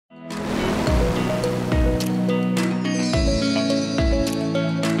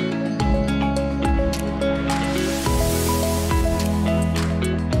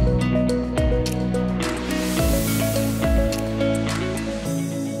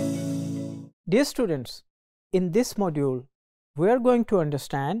Dear students, in this module, we are going to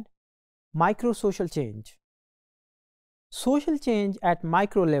understand micro-social change. Social change at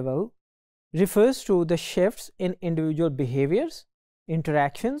micro level refers to the shifts in individual behaviors,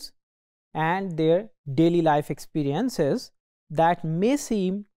 interactions, and their daily life experiences that may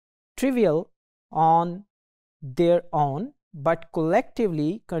seem trivial on their own, but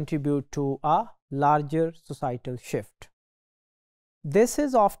collectively contribute to a larger societal shift. This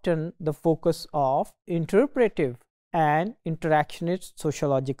is often the focus of interpretive and interactionist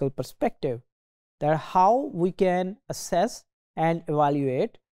sociological perspective, that how we can assess and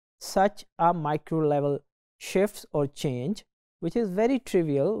evaluate such a micro level shifts or change, which is very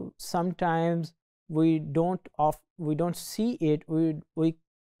trivial. Sometimes we don't see it, we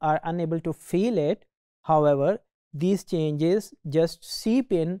are unable to feel it. However, these changes just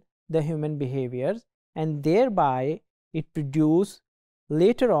seep in the human behaviors, and thereby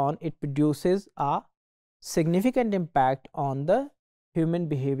later on it produces a significant impact on the human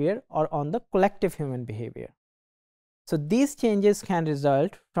behavior or on the collective human behavior. So these changes can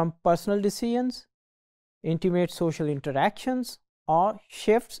result from personal decisions, intimate social interactions, or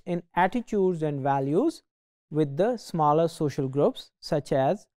shifts in attitudes and values with the smaller social groups such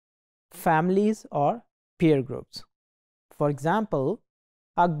as families or peer groups. For example,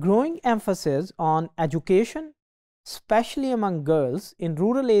 a growing emphasis on education, especially among girls in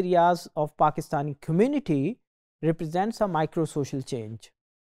rural areas of Pakistani community, represents a micro-social change.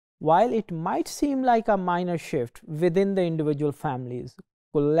 While it might seem like a minor shift within the individual families,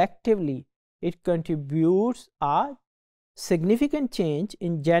 collectively it contributes a significant change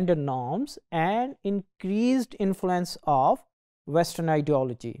in gender norms and increased influence of Western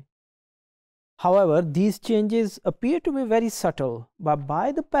ideology. However, these changes appear to be very subtle, but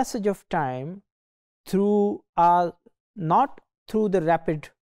by the passage of time, not through the rapid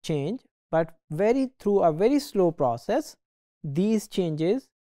change, but through a very slow process, these changes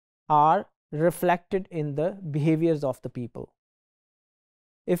are reflected in the behaviors of the people.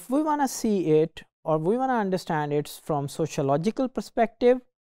 If we want to see it, or we want to understand it from sociological perspective,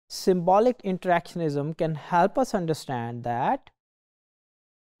 symbolic interactionism can help us understand that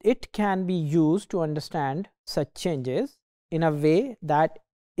it can be used to understand such changes in a way that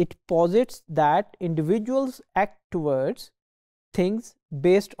it posits that individuals act towards things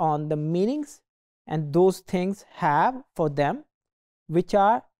based on the meanings and those things have for them, which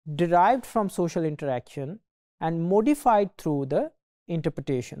are derived from social interaction and modified through the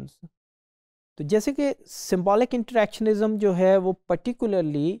interpretations. तो जैसे कि symbolic interactionism जो है वो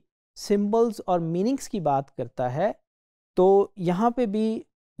particularly symbols और meanings की बात करता है, तो यहाँ पे भी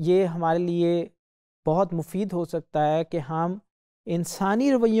ये हमारे लिए बहुत मुफीद हो सकता है कि हम इंसानी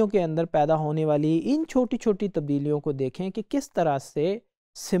रवैयों के अंदर पैदा होने वाली इन छोटी छोटी तब्दीलियों को देखें कि किस तरह से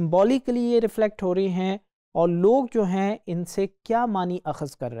सिंबॉलिकली ये रिफ्लेक्ट हो रही हैं और लोग जो हैं इनसे क्या मानी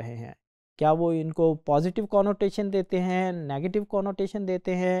अखज़ कर रहे हैं, क्या वो इनको पॉजिटिव कॉनोटेशन देते हैं, नेगेटिव कॉनोटेशन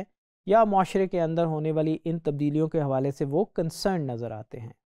देते हैं, या माशरे के अंदर होने वाली इन तब्दीलियों के हवाले से वो कंसर्न नज़र आते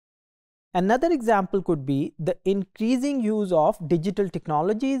हैं. Another example could be the increasing use of digital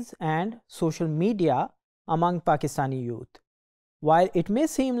technologies and social media among Pakistani youth. While it may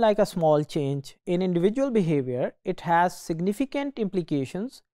seem like a small change in individual behavior, it has significant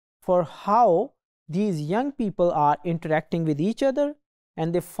implications for how these young people are interacting with each other,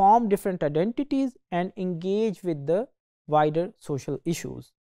 and they form different identities and engage with the wider social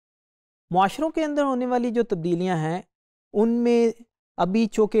issues. मुआशरों के अंदर होने वाली जो तब्दीलियां हैं उनमें अभी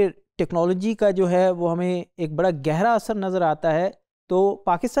चूँकि technology का जो है वो हमें एक बड़ा गहरा असर नज़र आता है, तो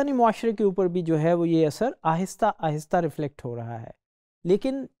पाकिस्तानी मुआशरे के ऊपर भी जो है वो ये असर आहिस्ता आहिस्ता रिफ्लेक्ट हो रहा है.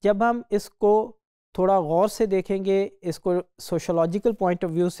 लेकिन जब हम इसको थोड़ा गौर से देखेंगे, इसको सोशोलॉजिकल पॉइंट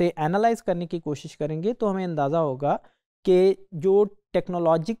ऑफ व्यू से एनालाइज करने की कोशिश करेंगे, तो हमें अंदाज़ा होगा कि जो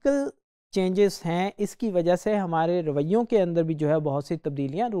टेक्नोलॉजिकल चेंजेस हैं इसकी वजह से हमारे रवैयों के अंदर भी जो है बहुत सी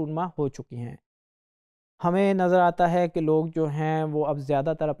तब्दीलियाँ रूनमा हो चुकी हैं. हमें नज़र आता है कि लोग जो हैं वो अब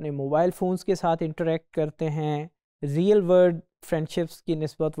ज़्यादातर अपने मोबाइल फ़ोन्स के साथ इंटरेक्ट करते हैं, रियल वर्ल्ड फ्रेंडशिप्स की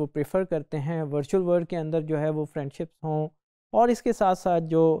निस्बत वो प्रेफर करते हैं, वर्चुअल वर्ल्ड के अंदर जो है वो फ्रेंडशिप्स हों, और इसके साथ साथ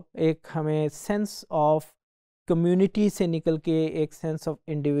जो एक हमें सेंस ऑफ कम्युनिटी से निकल के एक सेंस ऑफ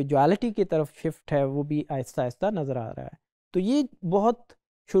इंडिविजुअलिटी की तरफ शिफ्ट है वो भी आहिस्ता आहिस्ता नज़र आ रहा है. तो ये बहुत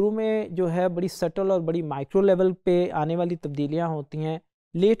शुरू में जो है बड़ी सटल और बड़ी माइक्रो लेवल पे आने वाली तब्दीलियाँ होती हैं.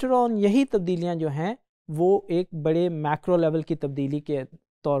 लेटर ऑन यही तब्दीलियाँ जो हैं वो एक बड़े मैक्रो लेवल की तब्दीली के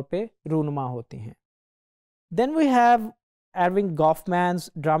तौर पे रूनुमा होती हैं. Then we have Erving Goffman's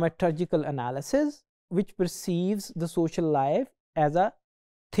dramaturgical analysis, which perceives the social life as a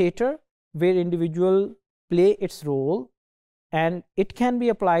theater where individual play its role, and it can be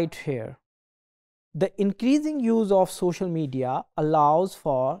applied here. The increasing use of social media allows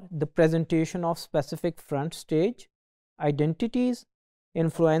for the presentation of specific front stage identities,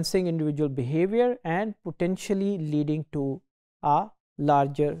 influencing individual behavior and potentially leading to a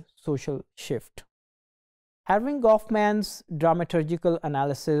larger social shift. Erving Goffman's dramaturgical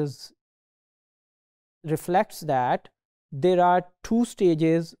analysis reflects that there are two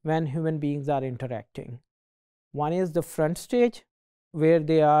stages when human beings are interacting. One is the front stage, where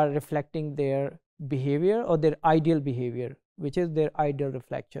they are reflecting their behavior or their ideal behavior, which is their ideal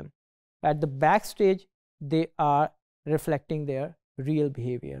reflection. At the back stage, they are reflecting their real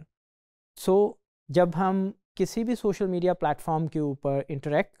behavior. So जब हम किसी भी social media platform के ऊपर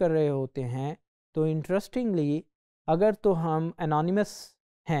interact कर रहे होते हैं, तो इंटरेस्टिंगली अगर तो हम एनोनिमस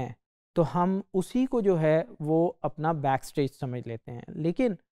हैं तो हम उसी को जो है वो अपना बैक स्टेज समझ लेते हैं,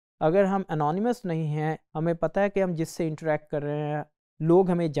 लेकिन अगर हम एनोनिमस नहीं हैं, हमें पता है कि हम जिससे इंटरेक्ट कर रहे हैं लोग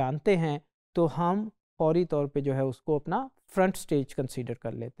हमें जानते हैं, तो हम फौरी तौर पे जो है उसको अपना फ्रंट स्टेज कंसीडर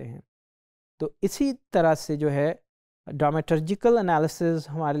कर लेते हैं. तो इसी तरह से जो है ड्रामेटर्जिकल एनालिसिस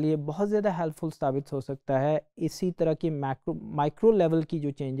हमारे लिए बहुत ज़्यादा हेल्पफुल साबित हो सकता है. इसी तरह की माइक्रो लेवल की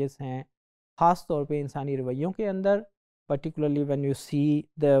जो चेंजेस हैं ख़ास तौर पे इंसानी रवैयों के अंदर, particularly when you see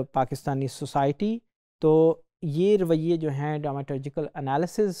the Pakistani society, तो ये रवैये जो हैं ड्रामेटर्जिकल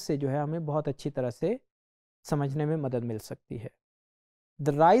एनालिसिस से जो है हमें बहुत अच्छी तरह से समझने में मदद मिल सकती है.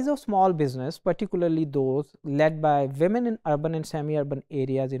 The rise of small business, particularly those led by women in urban and semi-urban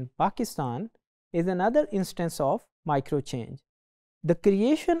areas in Pakistan, is another instance of micro change. The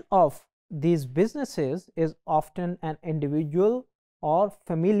creation of these businesses is often an individual or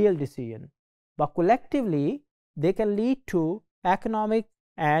familial decision, but collectively they can lead to economic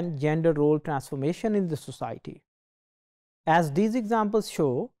and gender role transformation in the society. As these examples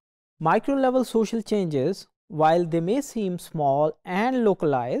show, micro-level social changes, while they may seem small and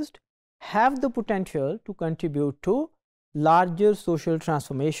localized, have the potential to contribute to larger social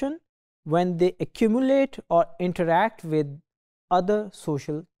transformation when they accumulate or interact with other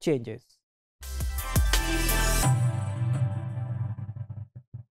social changes.